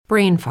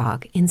brain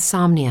fog,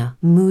 insomnia,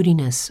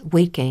 moodiness,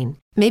 weight gain.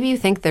 Maybe you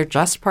think they're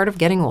just part of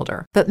getting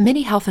older, but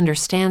MIDI Health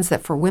understands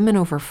that for women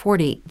over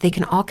 40, they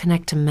can all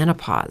connect to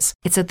menopause.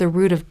 It's at the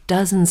root of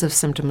dozens of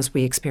symptoms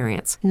we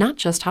experience, not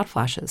just hot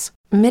flashes.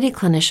 MIDI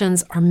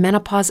clinicians are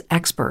menopause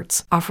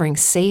experts, offering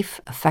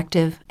safe,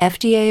 effective,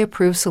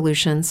 FDA-approved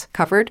solutions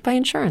covered by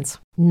insurance.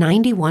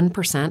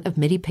 91% of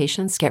MIDI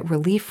patients get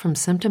relief from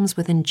symptoms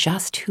within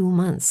just 2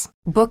 months.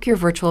 Book your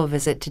virtual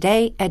visit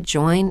today at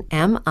joinmidi.com.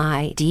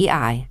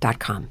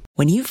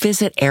 When you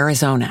visit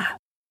Arizona,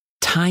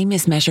 time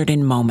is measured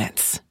in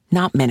moments,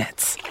 not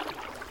minutes.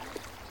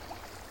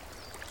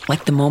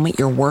 Like the moment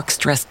your work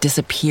stress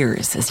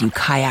disappears as you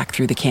kayak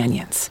through the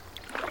canyons.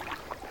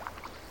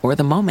 Or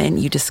the moment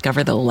you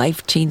discover the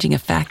life-changing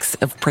effects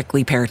of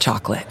prickly pear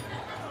chocolate.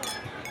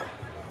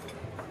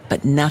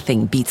 But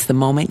nothing beats the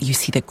moment you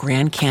see the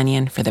Grand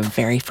Canyon for the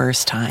very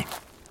first time.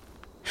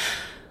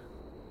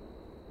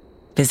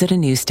 Visit a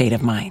new state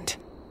of mind.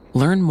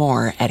 Learn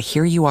more at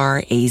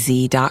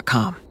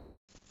hereyouareaz.com.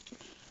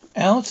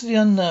 Out to the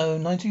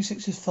Unknown,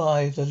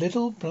 1965, The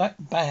Little Black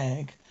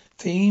Bag.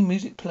 Theme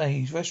music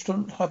plays,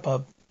 restaurant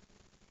hubbub.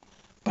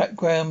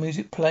 Background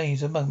music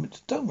plays a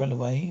moment. Don't run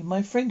away.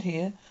 My friend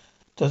here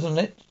don't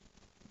let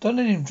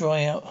him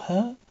dry out,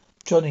 huh?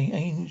 Johnny,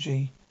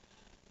 Angie.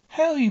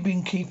 How you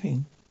been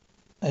keeping?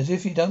 As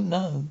if you don't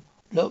know.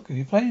 Look, if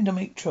you're planning to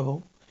make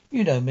trouble,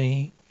 you know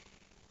me.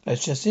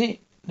 That's just it.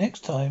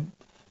 Next time.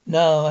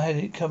 No, I had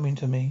it coming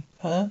to me.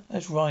 Huh?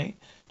 That's right.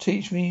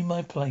 Teach me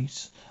my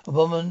place. A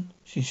woman,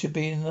 she should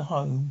be in the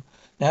home.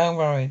 Now I'm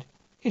worried.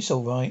 It's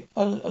all right.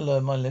 I'll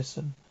learn my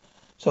lesson.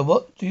 So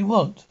what do you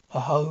want?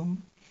 A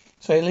home?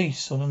 Say a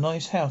lease on a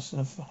nice house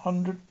and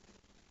 £100.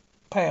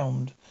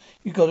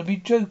 You gotta be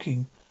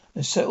joking.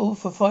 And settle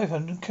for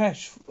 500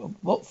 cash.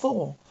 What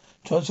for?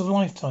 Chance of a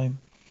lifetime.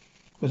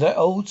 With that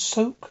old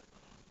soak?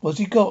 What's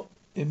he got?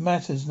 It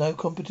matters. No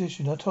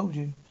competition. I told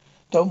you.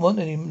 Don't want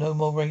no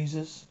more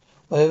razors.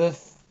 Whatever.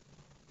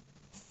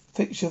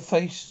 Fix your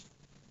face.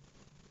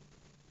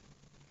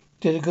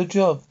 Did a good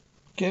job.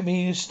 Get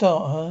me a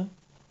start, huh?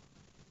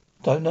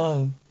 Don't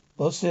know.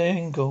 What's the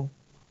angle?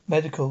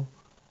 Medical.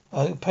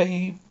 I'll pay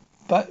you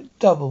back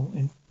double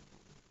in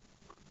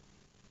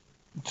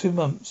 2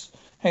 months.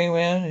 Hang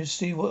around and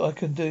see what I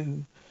can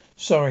do.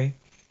 Sorry.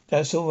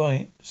 That's all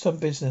right. Some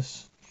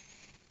business.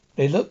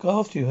 They look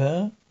after you,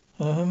 huh?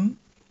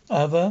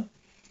 Ever?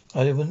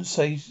 I wouldn't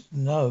say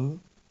no.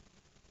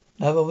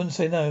 No, I wouldn't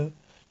say no.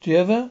 Do you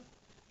ever?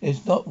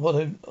 It's not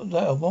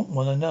that I want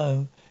one, I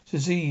know. It's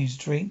disease,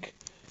 drink.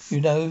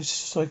 You know,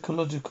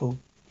 psychological.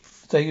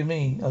 Stay with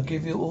me. I'll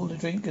give you all the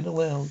drink in the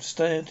world.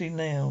 Starting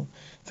now.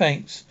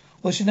 Thanks.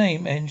 What's your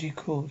name? Angie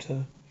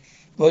Coulter.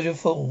 Roger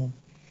Fall.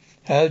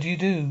 How do you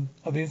do?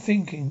 I've been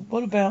thinking.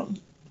 What about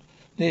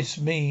this?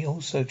 Me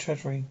also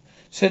chattering.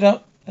 Sit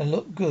up and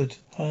look good,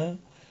 huh?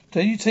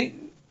 Don't you take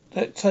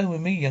that tone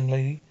with me, young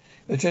lady.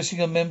 You're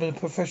addressing a member of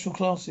professional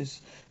classes.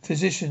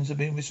 Physicians have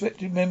been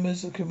respected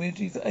members of the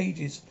community for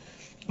ages.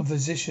 A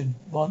physician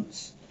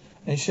once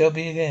and shall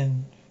be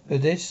again. For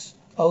this?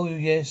 Oh,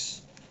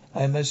 yes.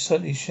 I most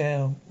certainly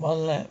shall.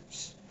 One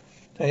lapse.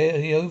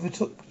 They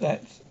overlook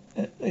that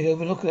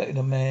in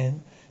a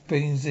man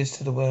brings this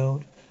to the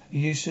world. A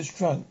useless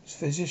drunk.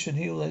 Physician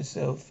heal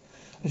thyself.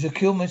 I shall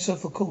kill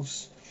myself, of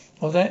course.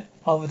 Of that,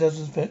 half a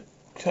dozen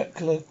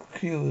spectacular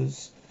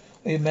cures.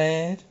 Are you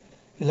mad?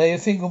 You lay a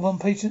finger on one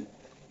patient,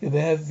 you'll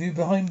have you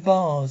behind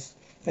bars.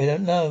 They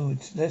don't know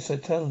unless I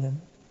tell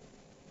them.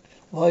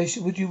 Why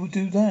would you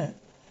do that?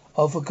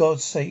 Oh, for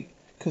God's sake,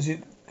 because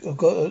I've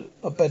got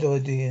a better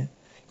idea.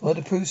 You want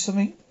to prove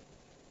something?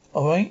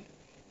 All right,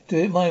 do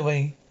it my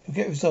way. You'll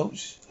get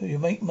results.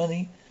 You'll make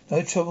money.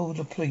 No trouble with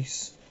the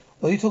police.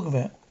 What are you talking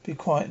about? Be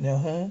quiet now,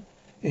 huh?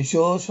 It's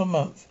yours for a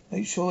month.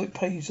 Make sure it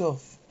pays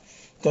off.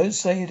 Don't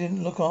say I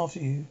didn't look after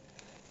you.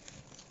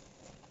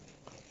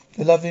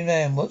 The lovely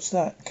man, what's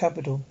that?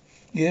 Capital.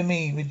 You and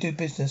me, we do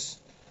business.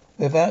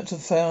 We're about to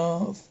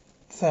found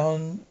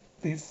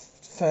the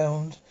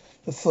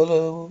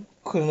Fuller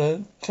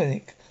Quiller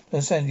Clinic.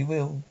 Los Angeles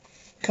will.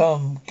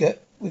 Come,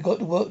 we got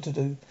the work to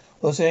do.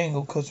 What's the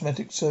angle?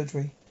 Cosmetic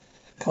surgery.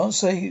 Can't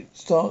say it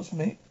sets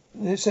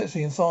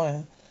me on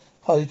fire.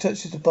 Hardly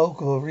touches the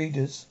bulk of our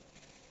readers.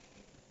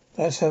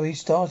 That's how he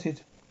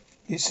started.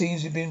 It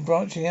seems he's been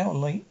branching out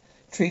late.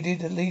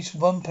 Treated at least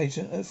one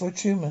patient for a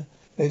tumour.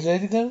 Where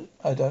did it go?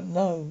 I don't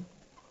know.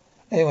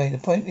 Anyway, the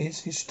point is,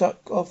 he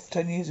struck off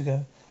 10 years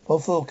ago. Well,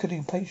 for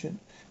killing a patient.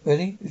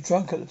 Really? He was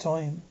drunk at the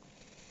time.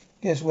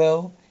 Yes,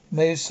 well, you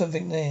may have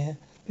something there.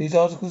 These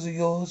articles of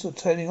yours are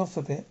tailing off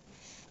a bit.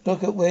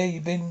 Look at where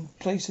you've been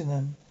placing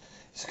them.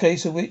 It's a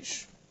case of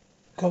which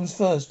comes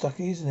first,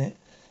 Ducky, isn't it?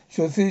 It's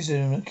your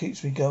enthusiasm that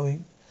keeps me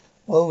going.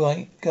 Well,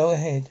 right, go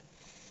ahead.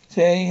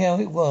 See how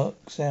it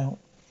works out.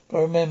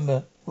 But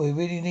remember, we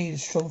really need a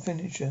strong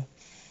finisher.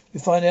 You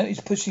find out he's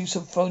pushing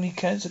some phony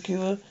cancer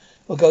cure,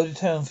 we'll go to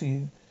town for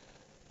you.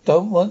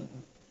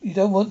 You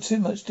don't want too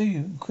much, do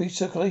you? Increase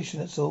circulation,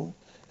 that's all.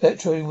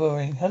 Electro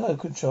worrying. Hello,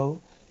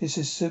 Control. This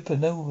is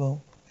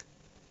Supernova.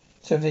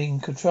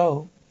 17,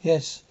 Control.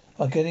 Yes,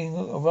 are getting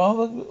a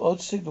rather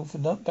odd signal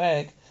from that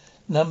bag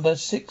number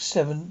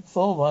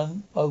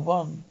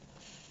 674101.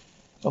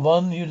 The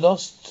one you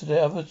lost to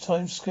the other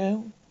time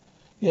scale?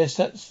 Yes,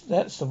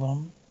 that's the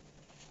one.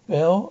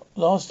 Well,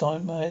 last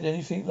time I had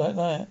anything like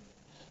that.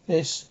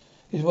 This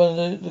is one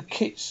of the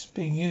kits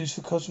being used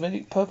for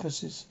cosmetic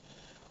purposes.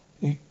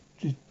 We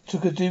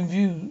took a dim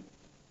view.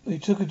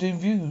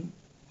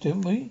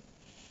 Didn't we?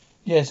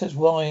 Yes, that's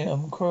why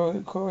I'm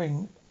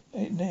querying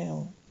it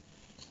now.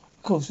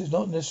 Of course, it's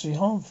not necessarily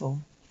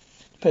harmful.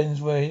 Depends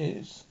where it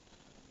is.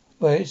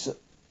 Where it's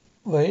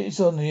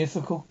on the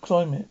ethical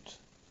climate.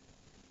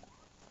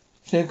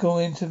 Vehicle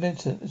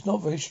intermittent. It's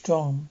not very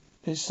strong.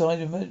 This side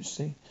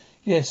emergency.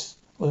 Yes,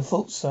 well, I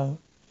thought so.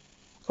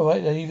 All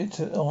right, leave it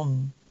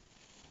on.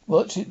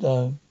 Watch it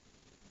though.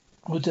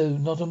 Will do.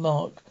 Not a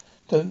mark.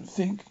 Don't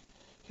think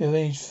you have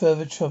any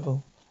further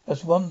trouble.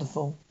 That's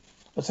wonderful.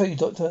 I tell you,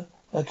 Doctor,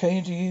 I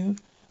came to you.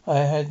 I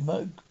had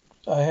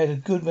a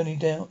good many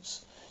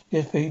doubts.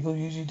 Yes, people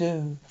usually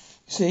do.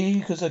 See,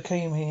 because I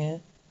came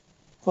here.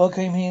 Before I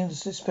came here, the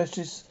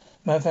specialist,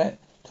 matter of fact,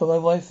 told my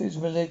wife it was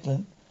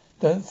malignant.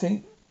 Don't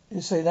think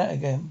you say that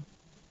again.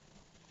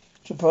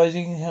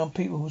 Surprising how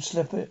people would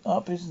slip it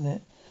up, isn't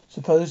it?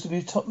 Supposed to be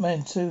a top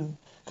man too.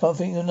 Can't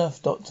think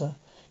enough, Doctor.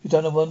 You've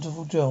done a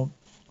wonderful job.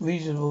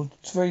 Reasonable.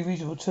 It's very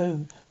reasonable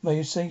too. May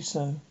you say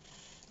so.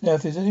 Now,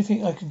 if there's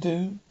anything I can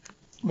do,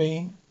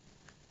 a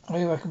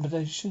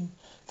recommendation.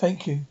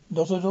 Thank you.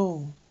 Not at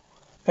all.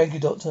 Thank you,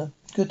 Doctor.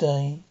 Good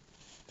day.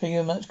 Thank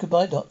you very much.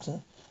 Goodbye,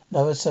 Doctor.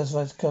 Another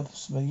satisfied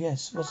customer.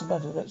 Yes. What's the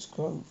matter? That's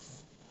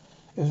growth.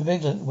 It was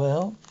malignant.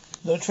 Well,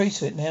 not a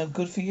trace of it now.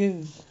 Good for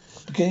you.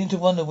 Beginning to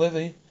wonder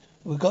whether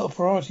we've got our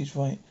priorities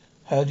right.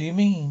 How do you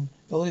mean?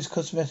 All this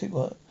cosmetic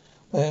work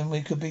when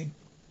we could be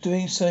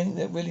doing something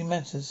that really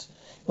matters.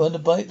 You want to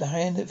bite the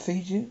hand that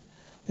feeds you?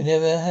 We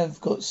never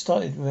have got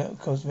started without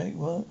cosmetic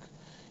work.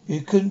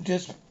 You can't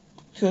just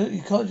put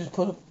it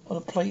on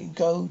a plate and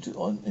go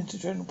into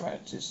general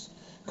practice,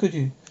 could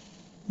you?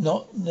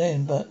 Not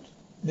then, but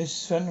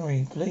Miss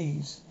Flannery,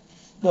 please.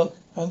 Look,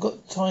 I haven't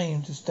got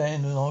time to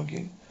stand and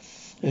argue.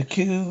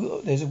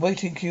 There's a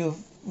waiting queue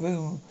of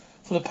room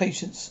full of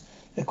patients.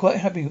 They're quite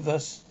happy with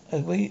us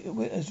as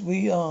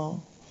we are.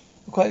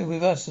 Quite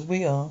with us as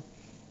we are.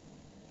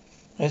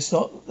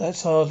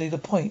 That's hardly the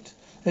point.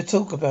 Let's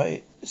talk about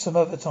it some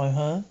other time,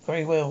 huh?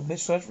 Very well.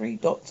 Miss Flattery,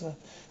 Doctor,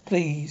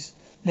 please.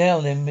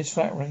 Now then, Miss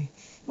Flattery,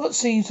 what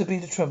seems to be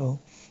the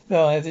trouble?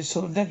 Well, I have this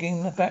sort of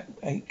nagging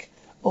backache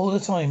all the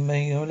time,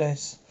 more or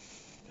less.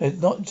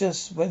 It's not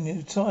just when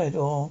you're tired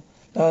or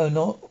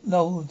no,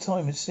 all the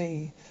time, I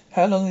see.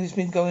 How long has this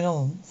been going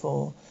on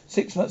for?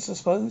 6 months, I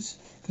suppose?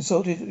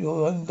 Consulted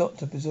your own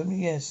doctor,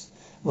 presumably, yes.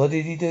 What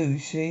did he do?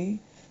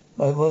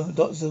 My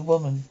doctor's a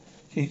woman.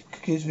 She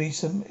gives me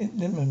some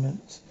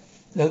liniment.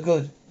 No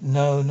good.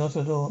 No, not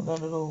at all.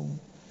 Not at all.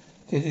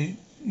 Did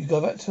you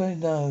go back to her?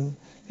 No.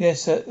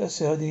 Yes, that's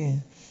the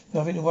idea.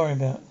 Nothing to worry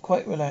about.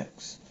 Quite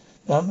relax.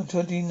 Number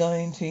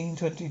 2019,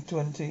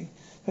 2020,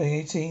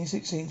 2018,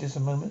 16, just a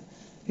moment.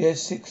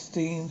 Yes,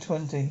 16,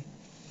 20.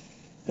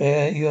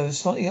 You have a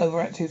slightly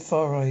overactive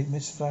thyroid,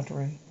 Miss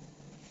Flattery.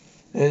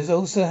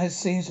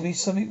 Seems to be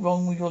something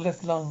wrong with your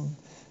left lung.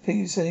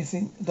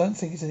 Don't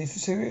think it's anything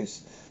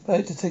serious, but I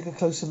had to take a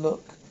closer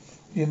look.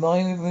 Do you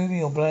mind removing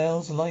your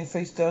blouse and lying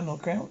face down on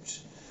a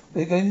couch? What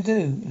are you going to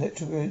do?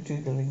 Electrical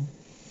jiggling.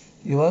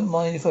 You won't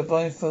mind if I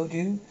blindfold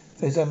you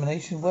for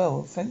examination?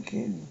 Well, thank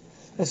you.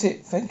 That's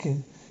it, thank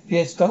you.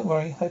 Yes, don't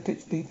worry. High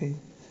pitched beeping.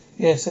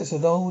 Yes, that's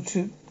an old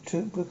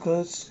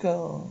tubercular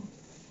scar.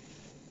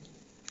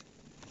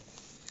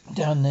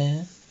 Down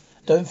there.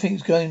 Don't think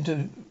it's going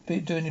to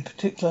do any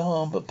particular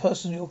harm, but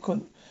personally your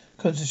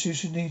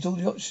constitution needs all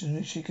the oxygen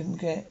which she can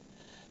get.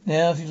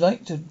 Now, if you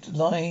like to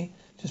lie,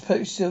 just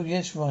perfectly still.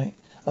 Yes, right.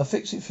 I'll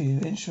fix it for you.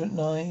 Instrument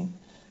 9.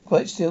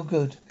 Quite still.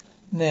 Good.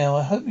 Now,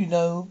 I hope you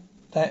know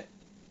that...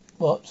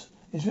 What?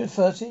 Instrument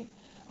 30?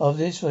 Of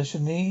this, I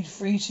shall need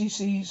 3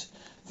 cc's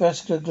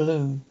vascular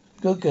glue.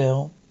 Good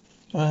girl.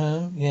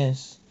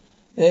 Yes.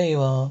 There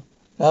you are.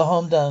 No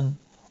harm done.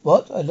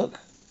 What? I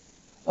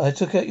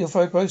took out your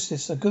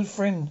fibrosis. A good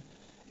friend.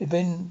 It's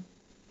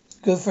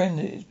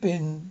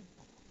been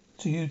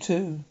to you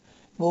too.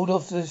 Walled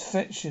off the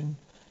infection.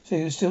 So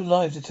you were still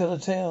alive to tell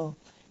the tale.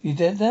 You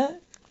did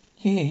that?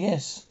 Here,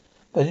 yes.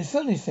 But I didn't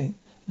feel anything.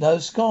 No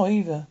scar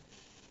either.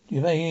 We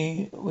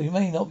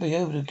may not be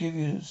able to give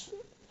you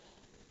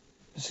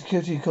the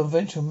security of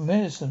conventional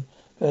medicine,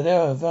 but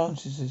there are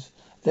advantages.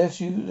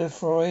 Left your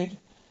thyroid,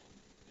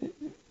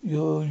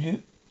 you're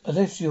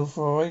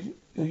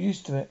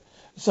used to it.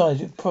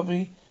 Besides, it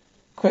probably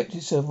correct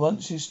itself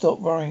once you stop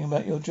worrying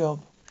about your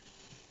job.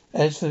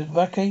 As for the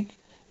backache,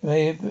 you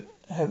may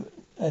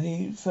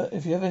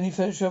if you have any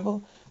further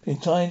trouble, be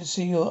inclined to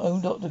see your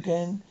own doctor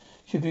again.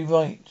 Should be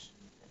right.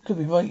 Could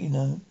be right, you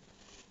know.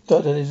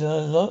 Doctor, there's a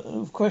lot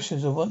of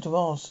questions I want to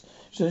ask.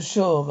 So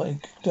sure, but I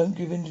don't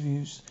give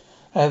interviews.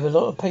 I have a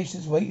lot of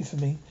patients waiting for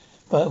me.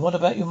 But what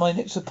about my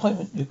next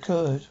appointment? You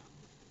could.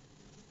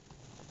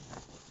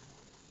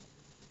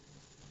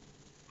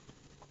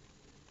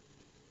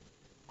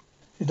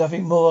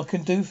 nothing more I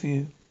can do for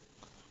you.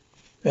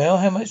 Well,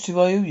 how much do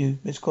I owe you,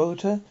 Miss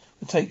Quota?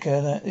 We'll take care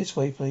of that. This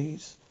way,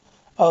 please.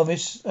 Oh,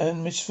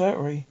 Miss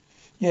Flattery.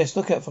 Yes,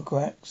 look out for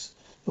cracks.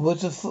 The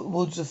woods are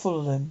full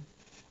of them.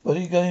 What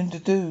are you going to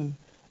do?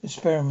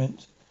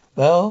 Experiment.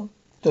 Well,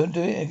 don't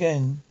do it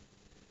again.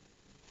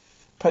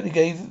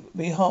 Practically gave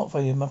me heart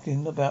failure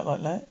mucking about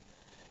like that.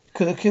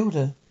 Could have killed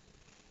her.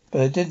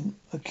 But I didn't.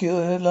 I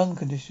cured her lung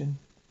condition.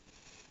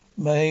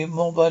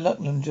 More by luck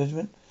than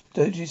judgment.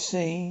 Don't you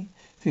see?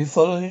 If you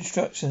follow the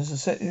instructions and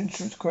set the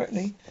instruments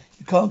correctly,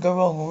 you can't go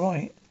wrong, all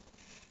right?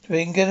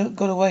 We can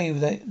got away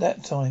with it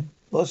that time.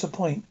 What's the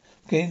point?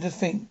 I'm beginning to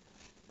think.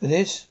 For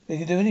this, we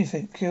can do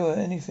anything, cure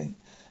anything.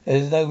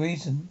 There's no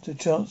reason to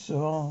chance the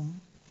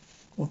harm.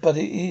 But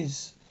it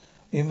is.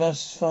 We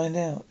must find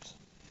out.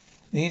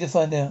 We need to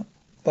find out.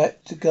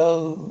 Back to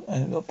go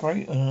and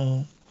operate on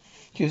her.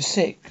 She was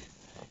sick.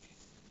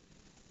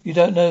 You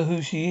don't know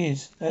who she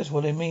is. That's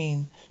what I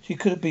mean. She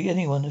could be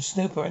anyone, a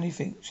snoop or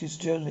anything. She's a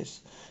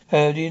journalist.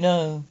 How do you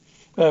know?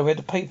 Well, I read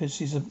the papers.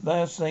 She's a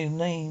last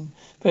name.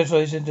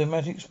 Specializes in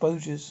dramatic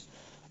exposures.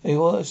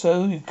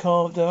 So you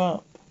carved her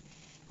up.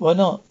 Why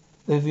not?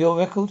 With your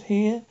record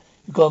here,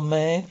 you've gone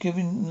mad,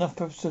 given enough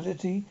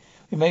publicity.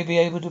 We may be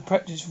able to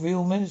practice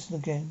real medicine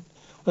again.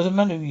 What's the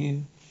matter with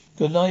you?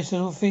 Got a nice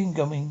little thing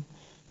going.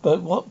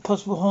 But what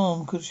possible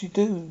harm could she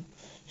do?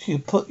 She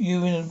could put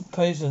you in a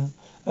prison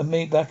and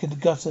me back in the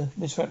gutter,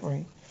 Miss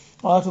Flattery.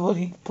 After that,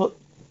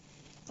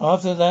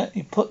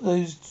 he put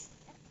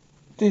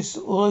this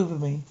all over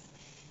me.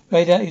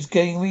 Made out he's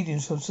getting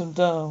readings from some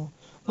dial.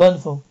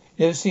 Wonderful.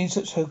 Never seen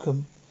such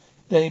hokum.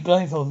 Then he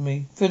blindfolded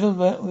me, fiddled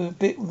about with a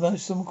bit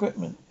with some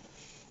equipment.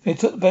 When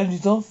he took the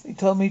bandages off, he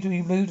told me to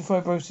remove the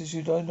fibrosis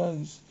you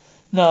diagnosed.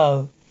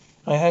 No,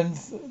 I hadn't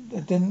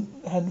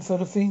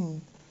felt a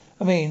thing.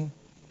 I mean,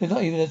 there's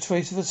not even a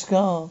trace of a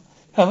scar.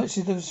 How much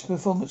did this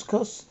performance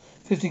cost?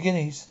 50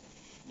 guineas.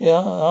 Yeah,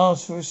 I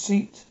asked for a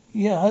receipt.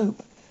 Yeah, I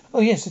hope.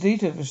 Oh yes, I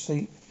did have a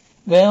receipt.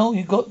 Well,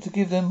 you got to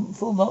give them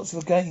full marks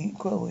of a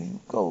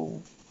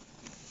goal.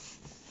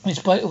 In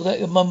spite of that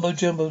mumbo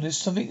jumbo, there's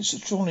something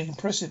extraordinarily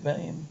impressive about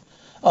him.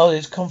 Oh,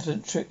 there's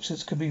confident tricks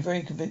that can be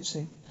very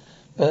convincing.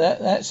 But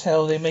that's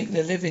how they make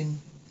their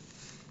living.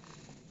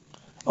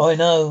 Oh, I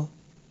know.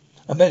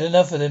 I've met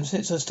enough of them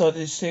since I started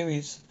this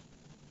series.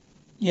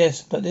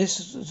 Yes, but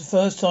this was the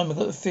first time I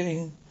got the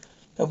feeling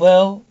that,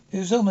 well, it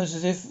was almost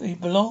as if he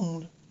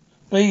belonged.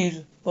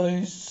 Bleed, what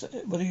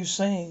are you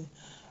saying?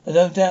 And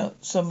no doubt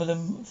some of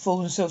them fool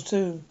themselves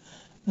too.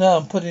 No,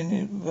 I'm putting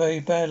it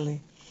very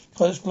badly.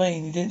 Can't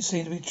explain. He didn't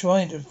seem to be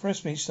trying to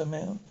impress me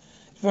somehow.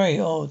 It's very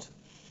odd.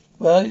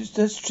 Well,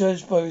 let's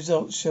judge by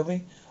results, shall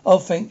we? Oh,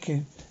 thank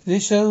you. If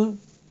this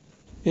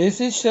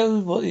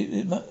shows what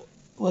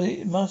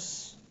it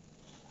must,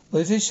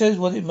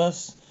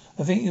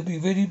 I think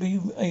you'll really be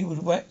able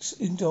to wax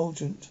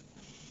indulgent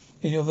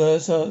in your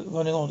verse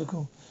running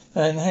article.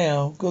 And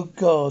how? Good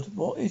God,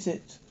 what is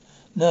it?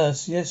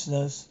 Nurse, yes,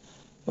 nurse.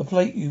 A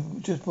plate you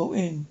just brought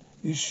in.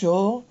 You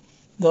sure?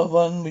 Not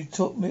one we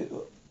took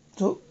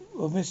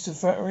of Mr.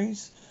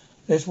 Flattery's?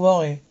 That's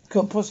why.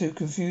 Can't possibly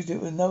confuse it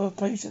with another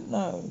patient,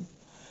 no.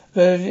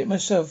 Read it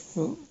myself,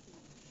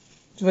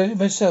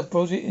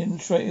 brought it in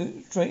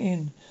straight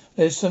in.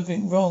 There's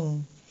something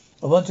wrong.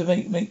 I want to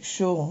make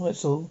sure,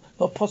 that's all.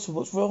 Not possible,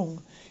 what's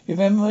wrong? You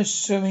remember us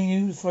showing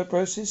you the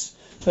fibrosis?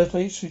 First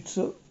place we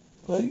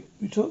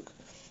took?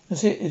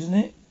 That's it, isn't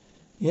it?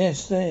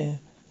 Yes, there.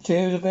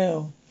 Tear of the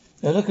bell.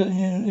 Now look at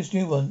this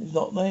new one. It's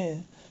not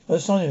there. No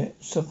sign of it.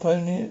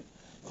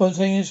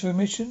 Spontaneous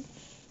remission?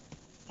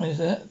 Is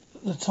that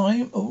the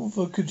time of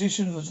a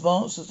condition as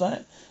advanced as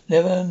that?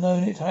 Never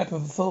known it to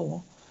happen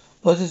before.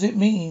 What does it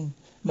mean?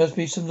 Must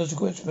be some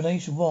logical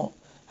explanation. What?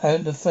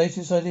 Haven't the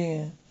faintest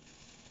idea.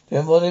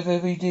 Then whatever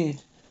we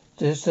did,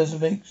 this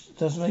doesn't make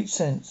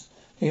sense.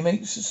 He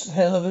makes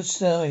hell of a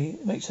story.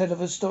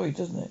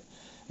 Doesn't it?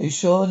 Are you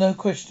sure? No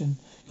question.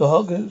 Your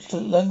heart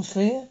lungs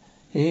clear?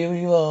 Here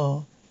you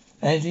are.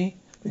 Angie,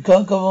 we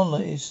can't go on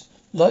like this.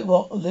 Like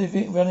what?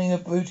 Running a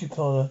beauty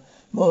parlour.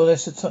 More or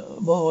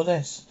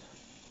less.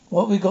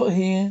 What we got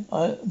here,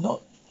 I'm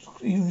not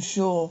even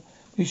sure.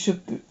 We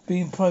should be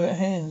in private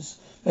hands.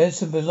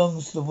 Medicine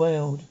belongs to the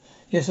world.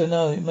 Yes, I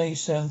know, it may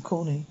sound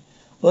corny.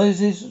 What has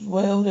this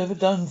world ever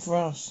done for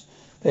us?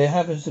 There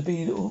happens to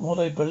be what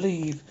I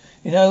believe.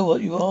 You know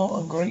what you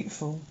are?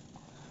 Ungrateful.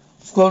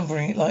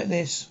 Squandering it like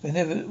this.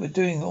 We're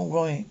doing all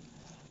right.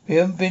 We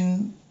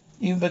haven't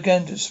even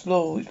begun to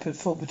explore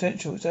its full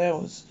potential. It's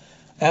ours.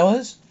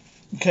 Ours?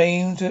 We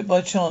came to it by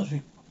chance.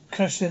 We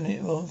crashed in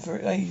it for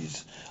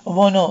ages. And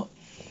why not?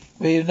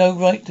 We have no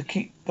right to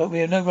keep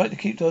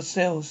to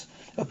ourselves.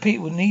 Our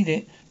people need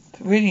it.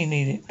 Really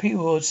need it.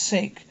 People are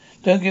sick.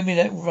 Don't give me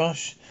that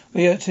rush.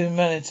 We owe it to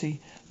humanity.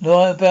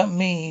 Not about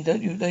me.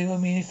 Don't you owe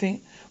me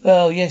anything?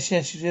 Well, yes,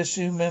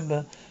 you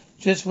remember.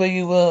 Just where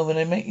you were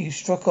when you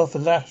struck off a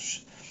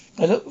lash.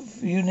 I look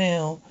for you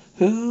now.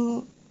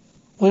 Who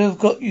would have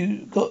got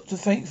to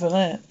thank for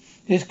that?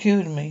 This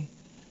cured me.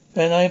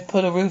 And I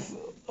put a roof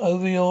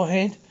over your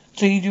head,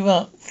 cleaned you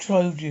up,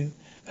 clothed you.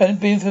 If it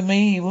hadn't been for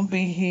me, you wouldn't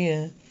be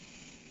here.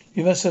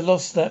 You must have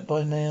lost that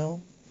by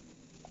now.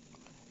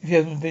 If you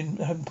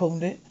haven't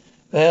pawned it.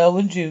 Well,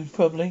 wouldn't you,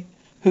 probably?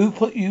 Who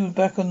put you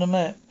back on the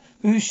map?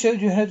 Who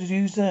showed you how to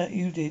use that?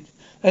 You did.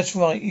 That's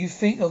right. You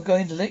think I'm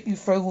going to let you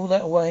throw all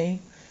that away?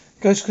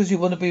 Just because you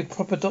want to be a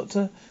proper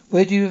doctor?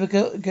 Where do you ever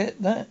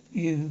get that?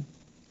 You.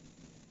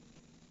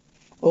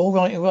 All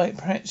right.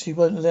 Perhaps you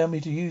won't allow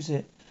me to use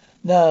it.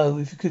 No,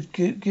 if you could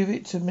give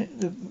it to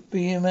the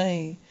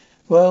BMA,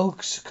 Royal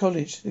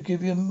College, they'll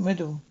give you a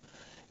medal.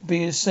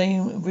 Be the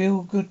same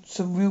real good,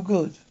 some real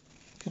good.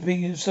 Could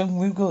be some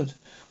real good.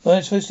 What am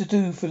I supposed to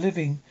do for a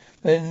living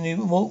when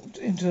you walked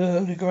into the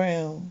holy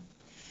ground?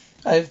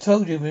 I've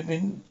told you, we've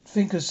been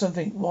think of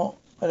something. What?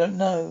 I don't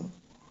know.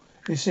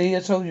 You see, I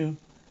told you,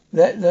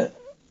 let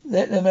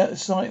them out of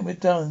sight and we're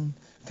done.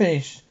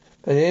 Finished.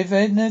 But if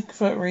Edna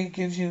Factory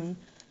gives you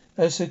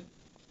us the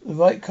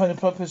right kind of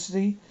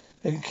publicity,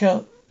 then could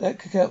count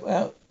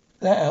that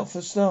out for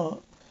a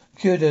start.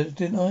 Cured her,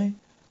 didn't I?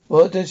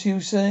 What does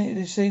you say?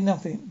 They say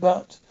nothing,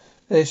 but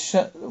they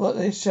shut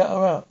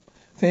her up.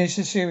 Finish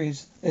the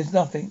series. There's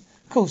nothing.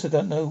 Of course I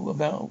don't know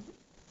about,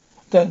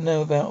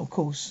 of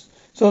course.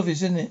 It's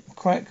obvious, isn't it?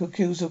 Crack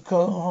kills of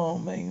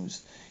harm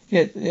aims.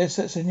 Yes,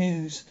 that's the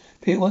news.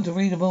 People want to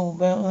read them all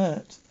about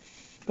that.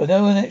 But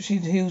no one actually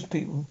heals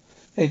people.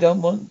 They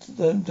don't want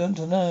them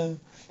to know.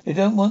 They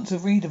don't want to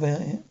read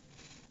about it.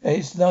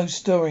 It's no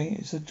story.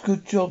 It's a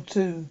good job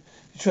too.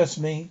 Trust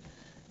me.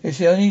 If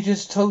she only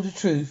just told the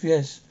truth,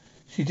 yes.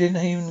 She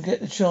didn't even get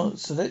the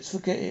chance, so let's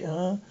forget it,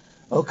 huh?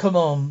 Oh, come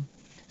on.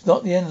 It's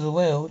not the end of the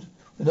world.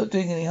 We're not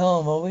doing any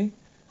harm, are we?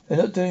 We're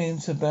not doing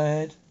so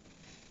bad.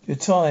 You're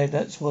tired,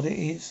 that's what it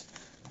is.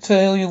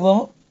 Tell you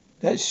what,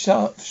 let's shut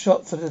up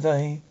shop for the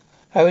day.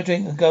 Have a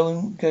drink and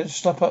go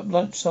stop up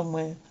lunch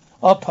somewhere.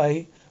 I'll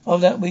pay.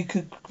 We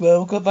could,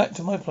 well, go back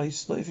to my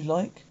place, if you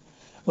like.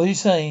 What do you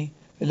say?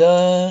 We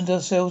learned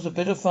ourselves a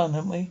bit of fun,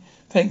 haven't we?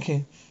 Thank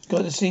you.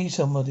 Got to see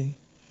somebody.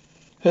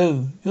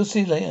 Who? You'll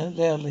see later,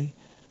 loudly.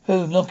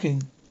 Who?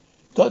 Knocking.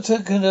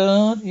 Dr.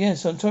 Kennard?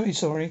 Yes, I'm very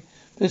sorry.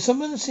 There's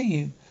someone to see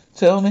you.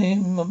 Tell me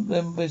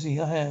I'm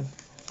busy. I have.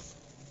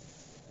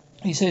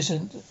 His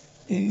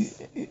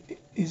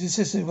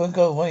assistant won't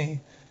go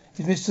away.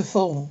 He's Mr.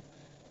 Full.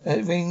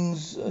 It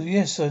rings.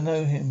 Yes, I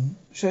know him.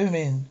 Show him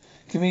in.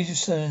 Give me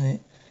discern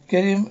it.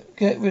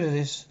 Get rid of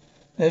this.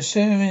 Now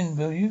show him in,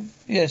 will you?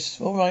 Yes.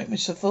 All right,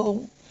 Mr.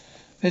 Full.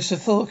 Mr.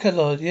 Full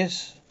Kellogg,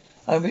 yes.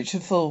 I'm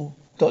Richard Full.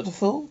 Dr.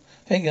 Full?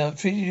 Thank you. I've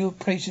treated your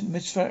patient,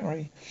 Miss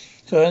Factory.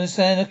 So I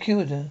understand I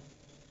cured her.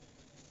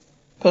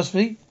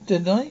 Possibly,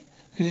 didn't I?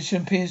 The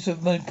condition appears to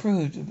have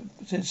improved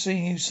since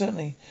seeing you,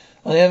 certainly.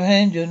 On the other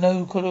hand, you're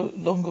no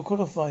longer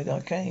qualified. I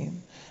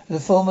came as a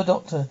former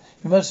doctor.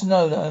 You must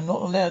know that I'm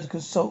not allowed to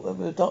consult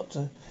with a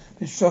doctor.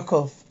 Been struck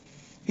off,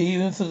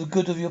 even for the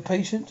good of your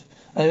patient,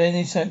 under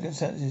any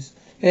circumstances.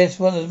 Yes,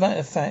 well, as a matter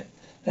of fact,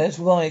 that's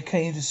why I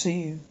came to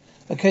see you.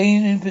 I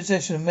came in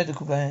possession of a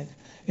medical bag.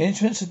 The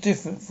instruments are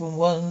different from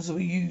ones that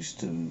we used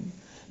to. And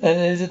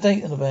there's a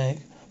date on the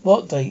bag.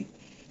 What date?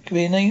 Could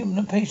be a name and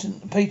a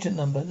patent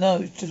number. No,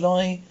 it's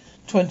July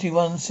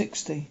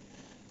 2160.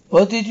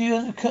 How did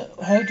you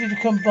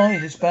come by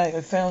this bag?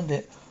 I found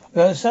it. I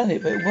don't understand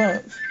it, but it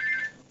works.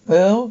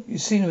 Well,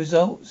 you've seen the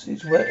results.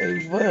 It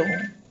was well.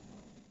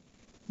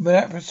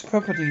 Miraculous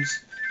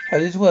properties. How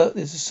does it work?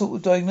 There's a sort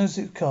of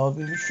diagnostic card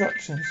with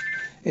instructions.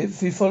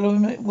 If you follow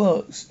them, it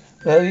works.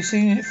 Well, you've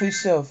seen it for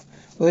yourself.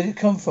 Where did it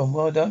come from?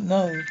 Well, I don't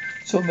know.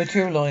 Sort of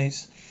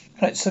materialized.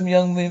 Perhaps some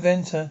young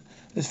inventor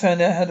has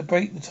found out how to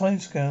break the time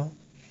scale.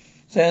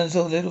 Sounds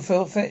a little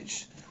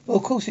far-fetched. Well,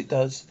 of course it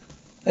does.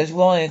 That's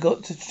why I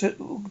got to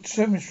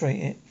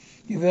demonstrate it.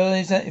 You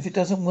realize that if it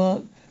doesn't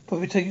work,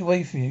 probably take it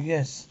away from you,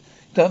 yes.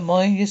 Don't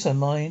mind? Yes, I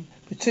mind.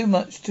 But too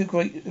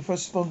great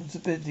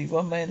responsibility for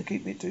one man to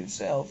keep it to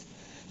himself.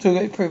 Too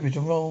great privilege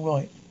and wrong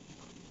right.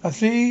 I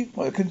see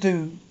what I can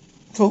do.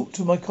 Talk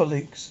to my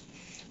colleagues.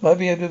 Might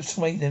be able to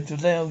persuade them to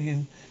allow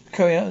you to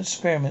carry out an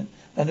experiment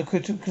under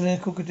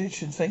clinical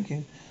conditions. Thank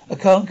you. I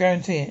can't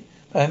guarantee it,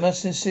 but I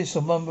must insist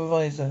on one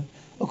proviso.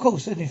 Of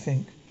course,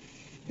 anything.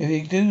 If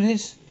you do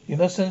this, you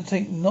must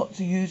undertake not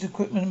to use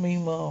equipment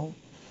meanwhile.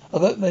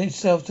 I've got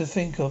myself to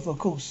think of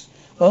course.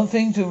 One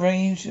thing to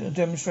arrange a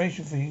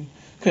demonstration for you.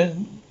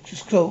 Can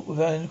just consult with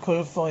an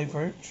qualified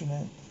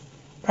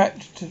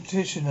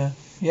practitioner.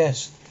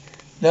 Yes.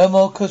 No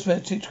more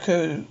cosmetic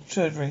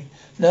surgery.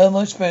 No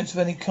more expense of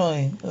any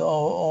kind.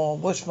 Or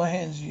wash my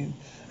hands, you.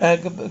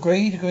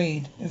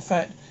 Agreed. In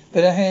fact,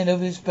 better hand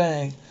over this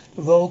bag.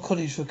 The Royal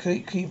College for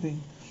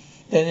keeping.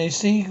 Then they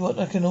see what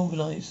I can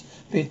organise.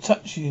 Be in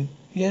touch with you.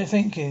 Yeah,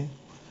 thank you.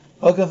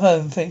 I'll go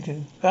home, thank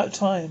you. About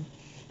time.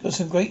 Got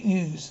some great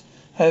news.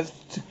 I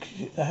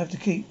have to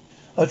keep.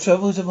 Our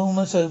troubles are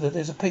almost over.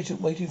 There's a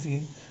patient waiting for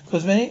you.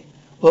 Cosmetic?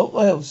 What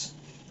else?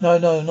 No,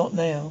 not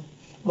now.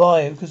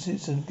 Why? Because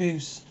it's an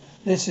abuse.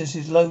 This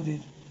is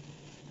loaded.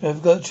 We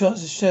have got a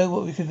chance to show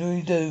what we can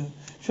really do.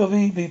 Shall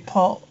we be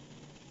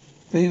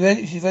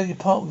ready? She's ready to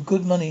part with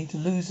good money to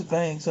lose the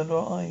bags under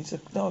our eyes.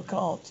 No, I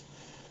can't.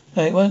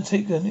 No, it won't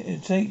take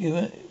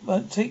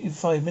you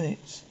 5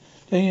 minutes.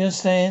 Don't you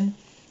understand?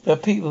 There are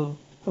people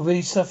are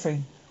really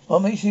suffering.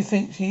 What makes you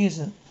think she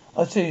isn't?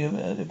 I tell you,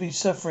 they'd be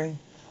suffering.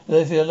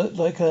 If I looked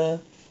like her.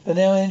 But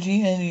now, Angie,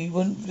 you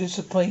wouldn't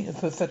disappoint a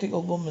pathetic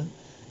old woman.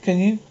 Can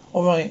you?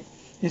 All right.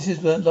 This is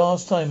the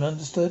last time,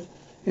 understood?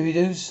 If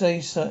you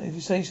say so,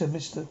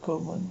 Mr.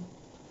 Coleman.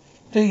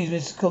 Please,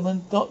 Mr.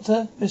 Coleman.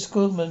 Doctor? Mr.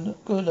 Coleman,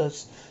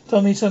 Goulas.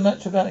 Tell me so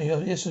much about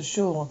you. Yes,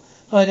 sure.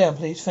 Lie down,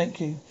 please. Thank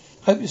you.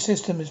 Hope your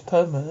system is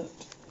permanent.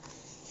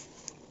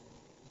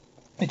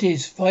 It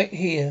is. Right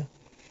here.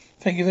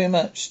 Thank you very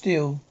much.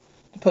 Still.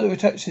 Put the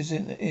retractors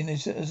in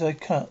as I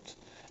cut.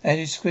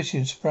 Andy's squishing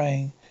and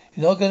spraying.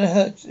 You're not going to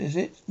hurt, is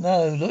it?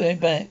 No, looking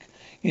back.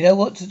 You know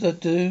what to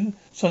do?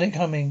 Sonic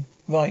humming.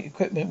 Right,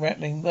 equipment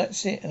rattling.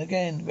 That's it. And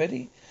again.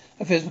 Ready?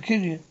 That feels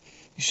peculiar.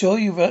 You sure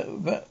you're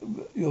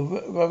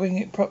rubbing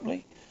it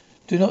properly?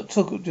 Do not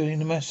talk during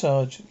the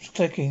massage.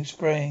 Clicking,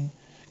 spraying.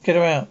 Get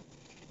her out.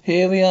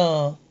 Here we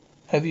are.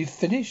 Have you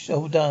finished?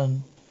 All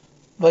done.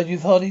 But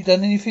you've hardly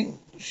done anything,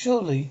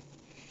 surely.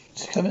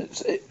 Come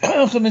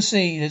and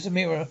see. There's a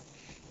mirror.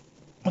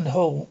 Out in the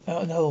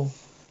hall.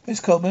 Miss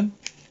Coleman.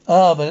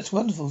 Ah, but that's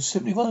wonderful.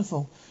 Simply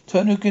wonderful.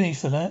 200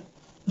 guineas for that.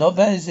 Not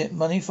bad, is it?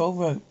 Money for a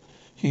rope.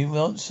 She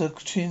wants her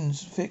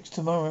chins fixed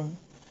tomorrow.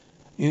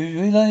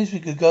 You realise we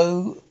could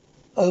go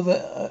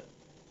over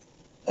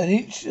an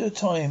inch at a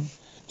time.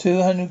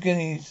 200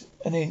 guineas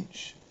an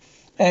inch.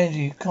 Angie,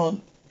 you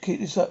can't keep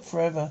this up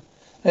forever.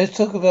 Let's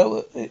talk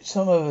about it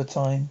some other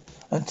time.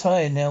 I'm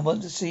tired now. I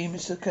want to see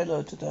Mr.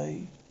 Keller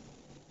today.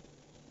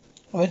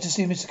 Who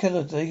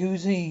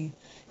is he?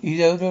 He's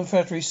the old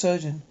refractory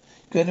surgeon.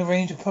 Going to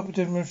arrange a proper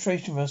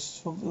demonstration for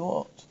us. For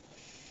what?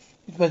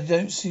 But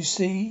don't you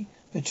see?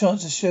 The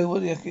chance to show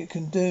what it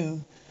can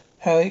do,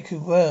 how it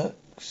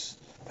works.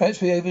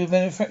 Perhaps we're able to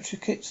manufacture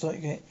kits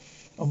like it.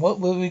 And what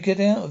will we get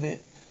out of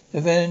it? The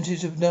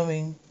advantage of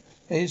knowing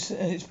it's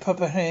in its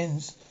proper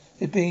hands.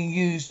 It being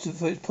used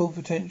for its full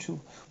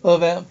potential. Will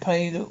that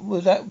pay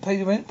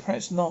the rent?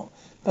 Perhaps not.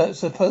 But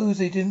suppose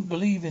they didn't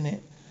believe in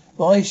it.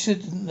 Why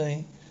shouldn't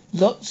they?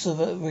 Lots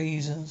of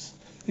reasons.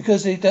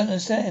 Because they don't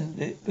understand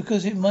it.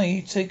 Because it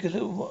may take a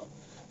lot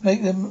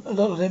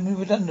of them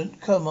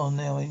redundant. Come on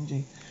now,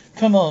 Angie.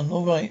 Come on.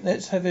 All right.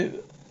 Let's have a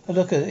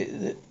look at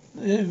it.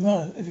 If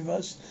you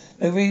must.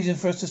 No reason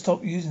for us to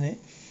stop using it.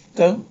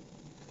 They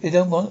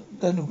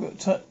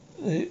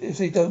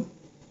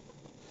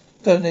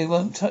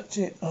won't touch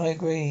it. I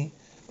agree.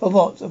 But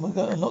what? I'm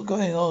not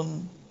going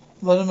on.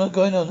 But I'm not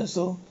going on, that's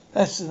all.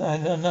 That's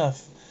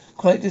enough.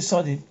 Quite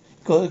decided.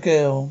 Got a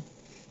girl.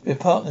 We're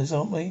partners,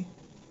 aren't we?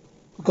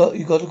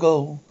 You got a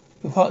goal.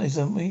 We're partners,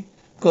 aren't we?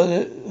 Got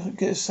to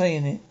get a say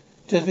in it.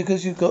 Just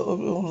because you've got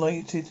all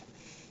related.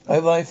 My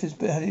wife has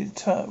had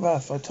it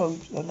rough. I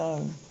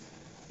know.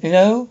 You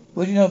know?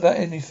 What do you know about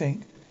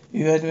anything?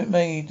 You had it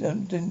made,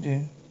 didn't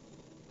you?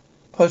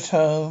 Posh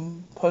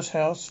home, posh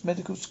house,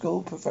 medical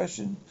school,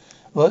 profession.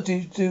 What do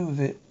you do with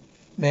it?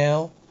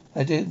 Mel,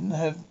 I didn't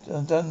have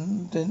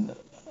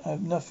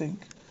nothing.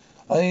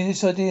 I mean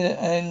this idea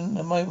that Anne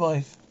and my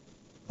wife.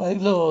 My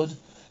Lord,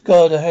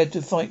 God, I had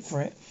to fight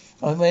for it.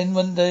 And when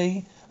one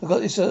day I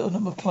got this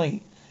on my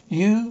plate,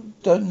 you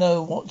don't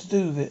know what to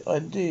do with it. I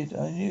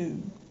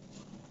knew.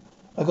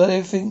 I got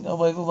everything I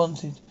ever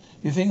wanted.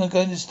 You think I'm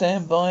going to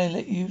stand by and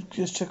let you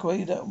just check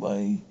away that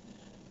way?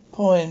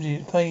 Poor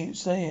Angie,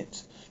 say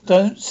it.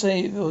 Don't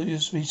say it or you'll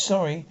be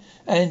sorry.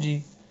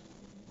 Angie,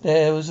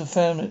 there was a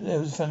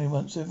family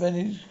once. The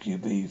Venice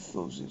QB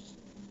forces.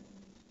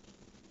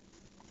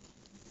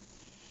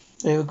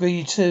 They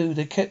agreed too.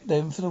 They kept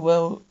them for the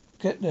world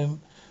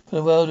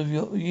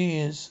of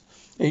years.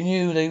 They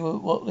knew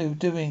what they were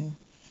doing.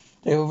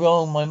 They were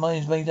wrong. My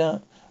mind's made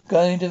up.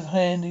 Going to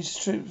hand these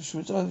troops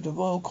over to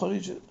Royal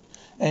College.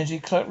 Angie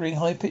cluttering,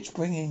 high-pitched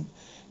bringing.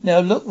 Now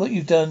look what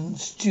you've done.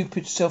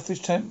 Stupid, selfish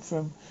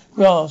tantrum.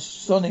 Grass,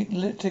 Sonic,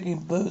 taking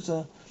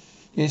buzzer.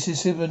 This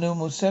is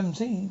supernormal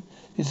 17.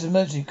 This is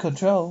emergency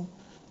control.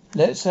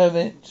 Let's have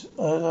it.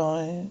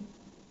 It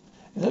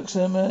looks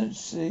an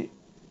emergency.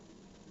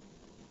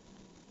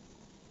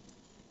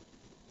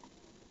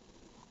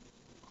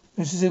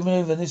 This is a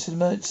maneuver. This is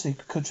emergency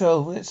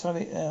control. Let's have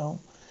it now.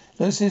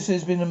 Looks as if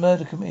there's been a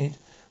murder committed.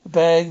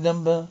 Bag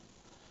number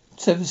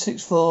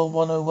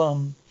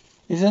 764101.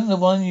 Isn't the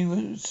one you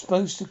were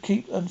supposed to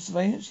keep under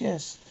surveillance?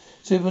 Yes.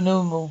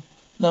 Supernormal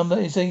number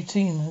is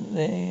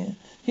 18.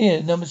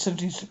 Here, number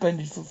 17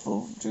 suspended for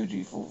full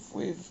duty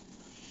forthwith.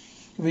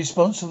 You're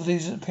responsible for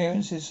these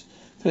appearances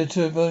for the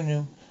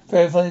tribunal.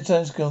 Verify the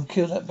time gone.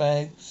 Kill that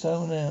bag.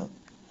 Someone out.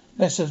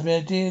 Message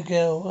me, dear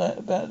girl,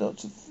 about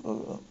Dr.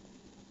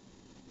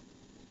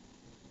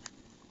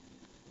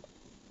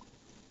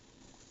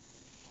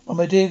 Oh,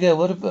 my dear girl,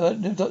 what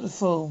about Dr.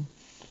 Full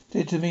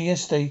did to me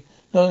yesterday?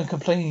 Not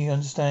complaining, you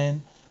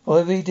understand.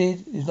 Whatever he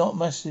did is not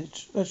a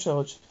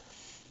charge.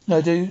 No,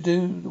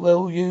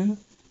 you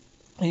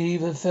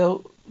neither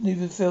felt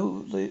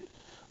it.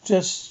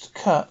 Just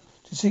cut.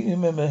 Distinctly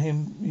remember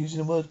him using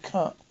the word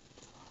cut.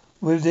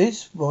 With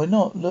this? Why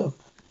not? Look.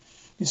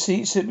 You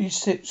see, it simply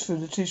slips through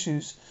the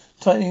tissues,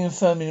 tightening and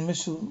firming the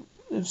muscle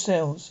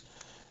themselves.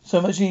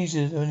 So much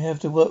easier when you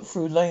have to work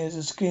through layers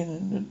of skin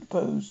and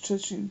opposed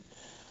tissue.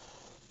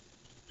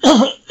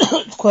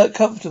 It's quite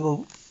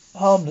comfortable.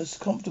 Harmless,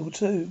 comfortable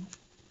too.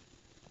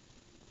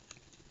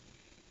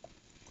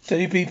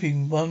 Steady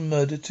beeping, 1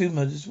 murder, 2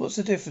 murders. What's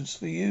the difference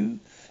for you?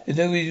 There's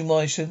no reason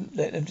why I shouldn't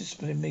let them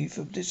discipline me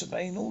for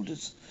disobeying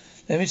orders.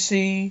 Let me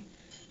see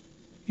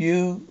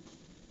you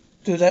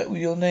do that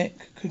with your neck.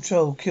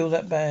 Control, kill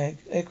that bag.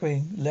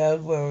 Echoing,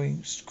 loud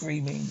whirring,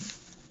 screaming.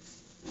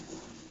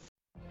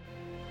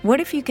 What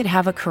if you could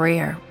have a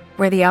career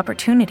where the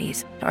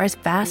opportunities are as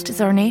vast as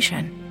our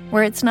nation,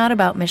 where it's not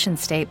about mission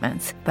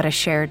statements, but a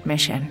shared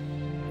mission?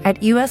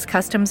 At U.S.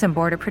 Customs and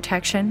Border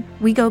Protection,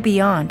 we go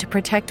beyond to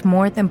protect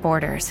more than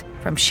borders.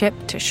 From ship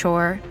to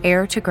shore,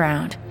 air to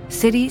ground,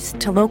 cities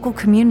to local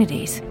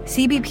communities,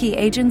 CBP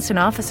agents and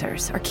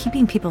officers are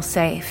keeping people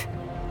safe.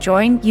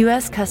 Join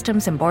U.S.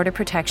 Customs and Border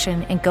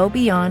Protection and go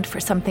beyond for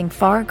something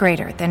far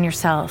greater than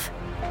yourself.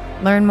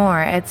 Learn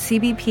more at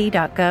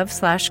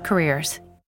cbp.gov/careers.